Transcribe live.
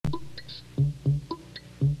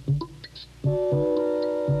The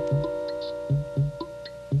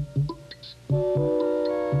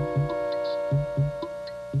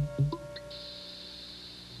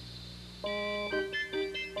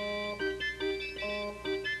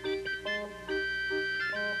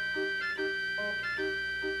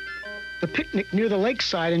picnic near the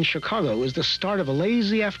lakeside in Chicago is the start of a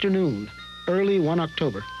lazy afternoon, early one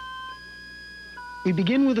October. We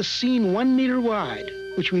begin with a scene 1 meter wide,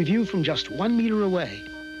 which we view from just 1 meter away.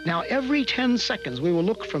 Now, every 10 seconds, we will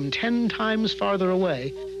look from 10 times farther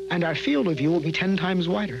away, and our field of view will be 10 times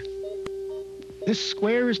wider. This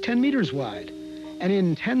square is 10 meters wide, and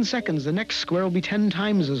in 10 seconds, the next square will be 10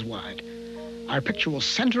 times as wide. Our picture will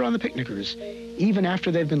center on the picnickers, even after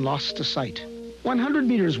they've been lost to sight. 100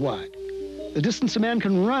 meters wide. The distance a man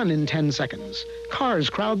can run in 10 seconds. Cars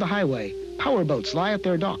crowd the highway. Power boats lie at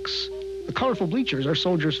their docks. The colorful bleachers are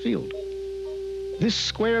Soldiers Field. This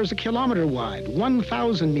square is 1 kilometer wide,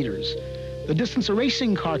 1,000 meters. The distance a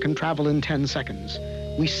racing car can travel in 10 seconds.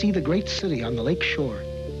 We see the great city on the lake shore.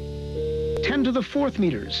 10 to the 4th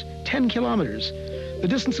meters, 10 kilometers. The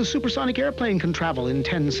distance a supersonic airplane can travel in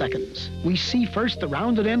 10 seconds. We see first the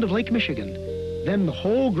rounded end of Lake Michigan, then the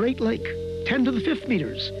whole Great Lake. 10 to the 5th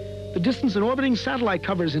meters. The distance an orbiting satellite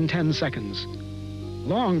covers in 10 seconds.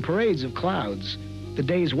 Long parades of clouds, the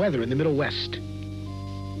day's weather in the Middle West.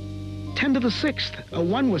 10 to the 6th, a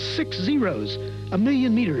 1 with 6 zeros, 1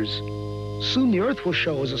 million meters. Soon the Earth will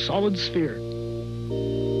show as a solid sphere.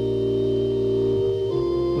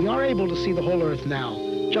 We are able to see the whole Earth now,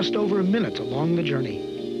 just over a minute along the journey.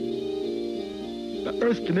 The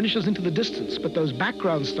Earth diminishes into the distance, but those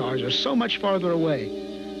background stars are so much farther away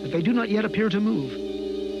that they do not yet appear to move.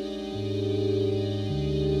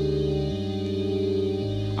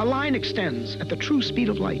 A line extends at the true speed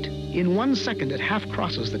of light. In 1 second, it half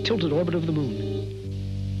crosses the tilted orbit of the moon.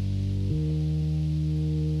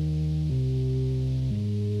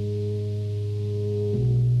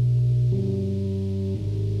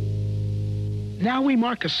 Now we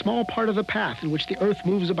mark a small part of the path in which the Earth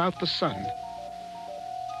moves about the Sun.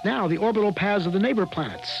 Now the orbital paths of the neighbor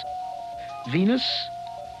planets, Venus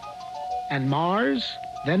and Mars,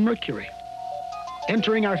 then Mercury.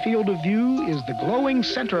 Entering our field of view is the glowing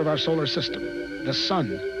center of our solar system, the Sun,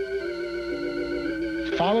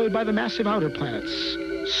 followed by the massive outer planets,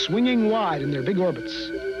 swinging wide in their big orbits.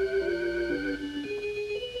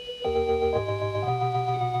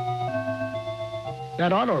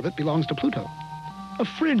 That odd orbit belongs to Pluto. A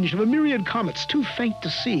fringe of a myriad comets too faint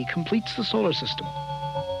to see completes the solar system.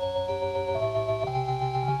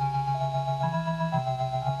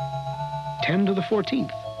 Ten to the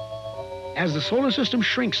 14th. As the solar system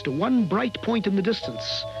shrinks to one bright point in the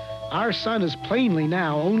distance, our sun is plainly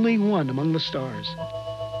now only one among the stars.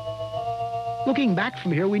 Looking back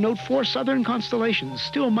from here, we note 4 southern constellations,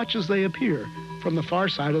 still much as they appear from the far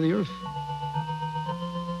side of the Earth.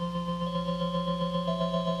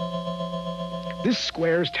 This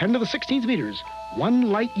square is 10 to the 16th meters, 1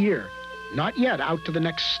 light year, not yet out to the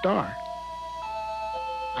next star.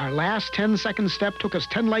 Our last 10-second step took us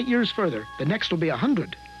 10 light years further. The next will be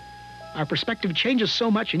 100. Our perspective changes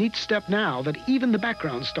so much in each step now that even the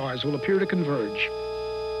background stars will appear to converge.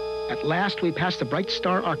 At last, we pass the bright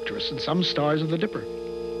star Arcturus and some stars of the Dipper.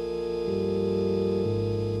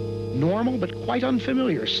 Normal but quite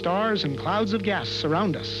unfamiliar stars and clouds of gas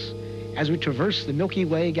surround us as we traverse the Milky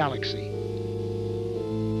Way galaxy.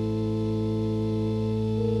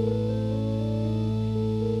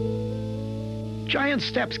 Giant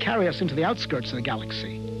steps carry us into the outskirts of the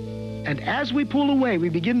galaxy. And as we pull away, we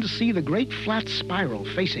begin to see the great flat spiral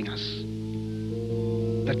facing us.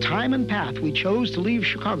 The time and path we chose to leave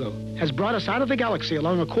Chicago has brought us out of the galaxy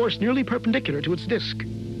along a course nearly perpendicular to its disk.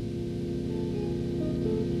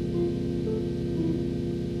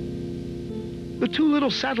 The 2 little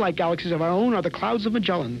satellite galaxies of our own are the clouds of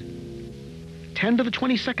Magellan. 10 to the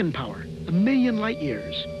 22nd power, 1 million light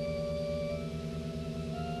years.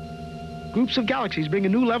 Groups of galaxies bring a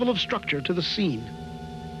new level of structure to the scene.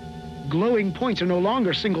 Glowing points are no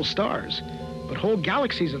longer single stars, but whole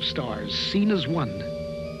galaxies of stars seen as one.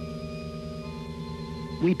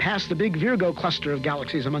 We pass the big Virgo cluster of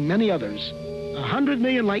galaxies among many others, 100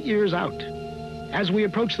 million light years out. As we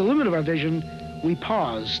approach the limit of our vision, we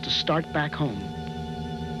pause to start back home.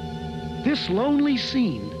 This lonely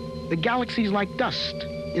scene, the galaxies like dust,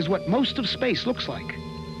 is what most of space looks like.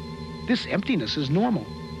 This emptiness is normal.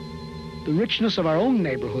 The richness of our own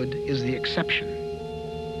neighborhood is the exception.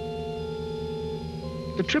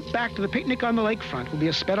 The trip back to the picnic on the lakefront will be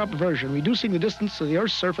a sped-up version, reducing the distance to the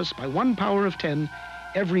Earth's surface by 1 power of 10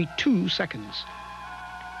 every 2 seconds.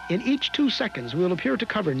 In each 2 seconds, we will appear to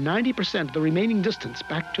cover 90% of the remaining distance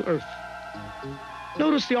back to Earth.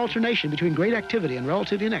 Notice the alternation between great activity and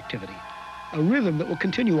relative inactivity, a rhythm that will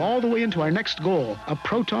continue all the way into our next goal, a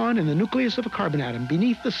proton in the nucleus of a carbon atom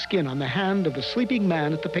beneath the skin on the hand of the sleeping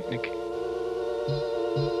man at the picnic.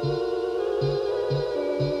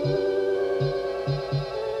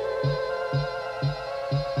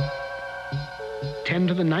 Ten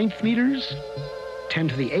to the 9th meters, 10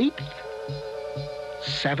 to the 8th,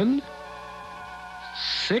 7,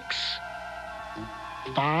 6,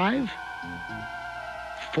 5,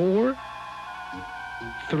 4,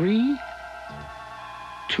 3,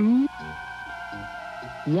 2,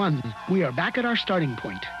 1. We are back at our starting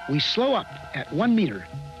point. We slow up at 1 meter,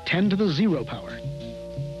 10 to the 0 power.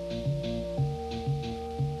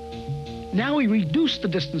 Now we reduce the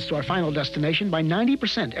distance to our final destination by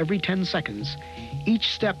 90% every 10 seconds,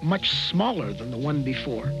 each step much smaller than the one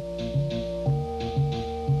before.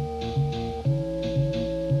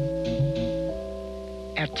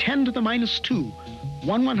 At 10 to the minus 2,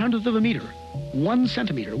 1/100th of a meter, 1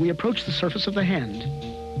 centimeter, we approach the surface of the hand.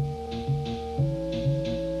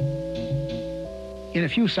 In a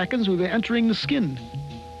few seconds, we'll be entering the skin,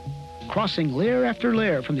 crossing layer after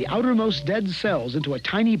layer from the outermost dead cells into a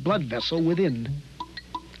tiny blood vessel within.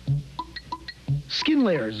 Skin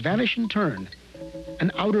layers vanish in turn.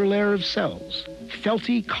 An outer layer of cells,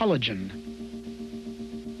 felty collagen.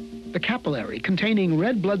 The capillary containing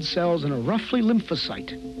red blood cells and a roughly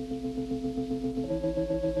lymphocyte.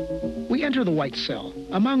 We enter the white cell.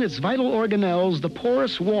 Among its vital organelles, the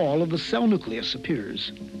porous wall of the cell nucleus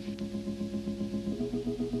appears.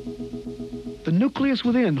 The nucleus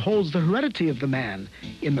within holds the heredity of the man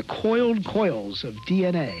in the coiled coils of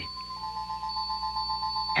DNA.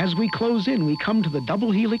 As we close in, we come to the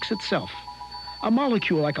double helix itself, a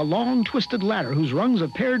molecule like a long twisted ladder whose rungs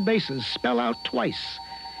of paired bases spell out twice,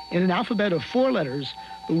 in an alphabet of 4 letters,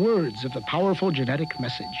 the words of the powerful genetic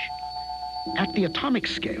message. At the atomic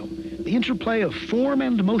scale, the interplay of form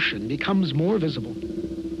and motion becomes more visible.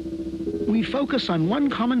 We focus on one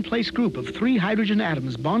commonplace group of 3 hydrogen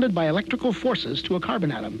atoms bonded by electrical forces to a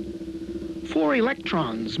carbon atom. 4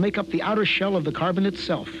 electrons make up the outer shell of the carbon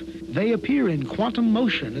itself. They appear in quantum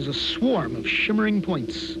motion as a swarm of shimmering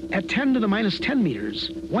points. At 10 to the minus 10 meters,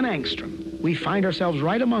 1 angstrom, we find ourselves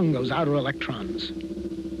right among those outer electrons.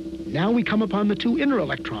 Now we come upon the 2 inner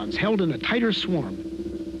electrons held in a tighter swarm.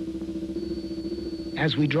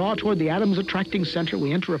 As we draw toward the atom's attracting center,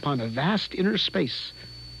 we enter upon a vast inner space.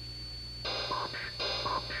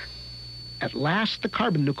 At last, the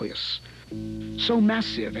carbon nucleus, so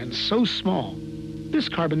massive and so small. This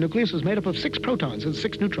carbon nucleus is made up of 6 protons and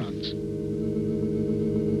 6 neutrons.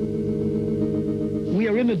 We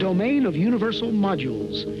are in the domain of universal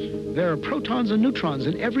modules. There are protons and neutrons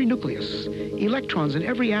in every nucleus, electrons in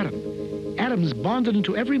every atom, atoms bonded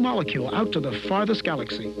into every molecule out to the farthest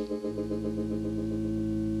galaxy.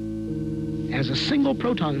 As a single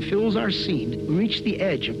proton fills our scene, we reach the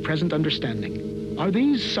edge of present understanding. Are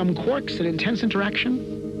these some quarks at intense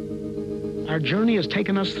interaction? Our journey has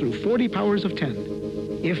taken us through 40 powers of 10.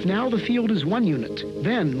 If now the field is 1 unit,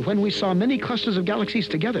 then when we saw many clusters of galaxies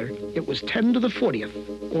together, it was 10 to the 40th,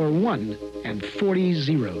 or 1 and 40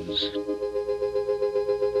 zeros.